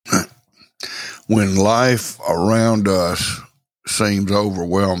When life around us seems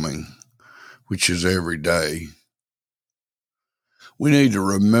overwhelming, which is every day, we need to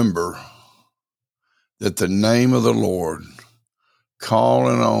remember that the name of the Lord,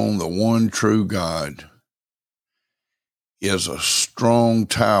 calling on the one true God, is a strong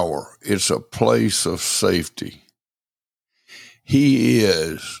tower. It's a place of safety. He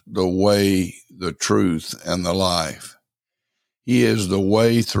is the way, the truth, and the life. He is the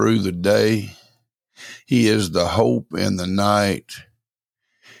way through the day. He is the hope in the night.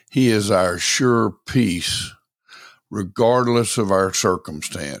 He is our sure peace, regardless of our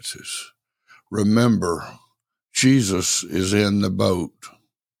circumstances. Remember, Jesus is in the boat.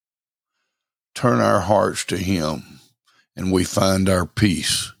 Turn our hearts to Him, and we find our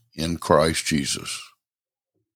peace in Christ Jesus.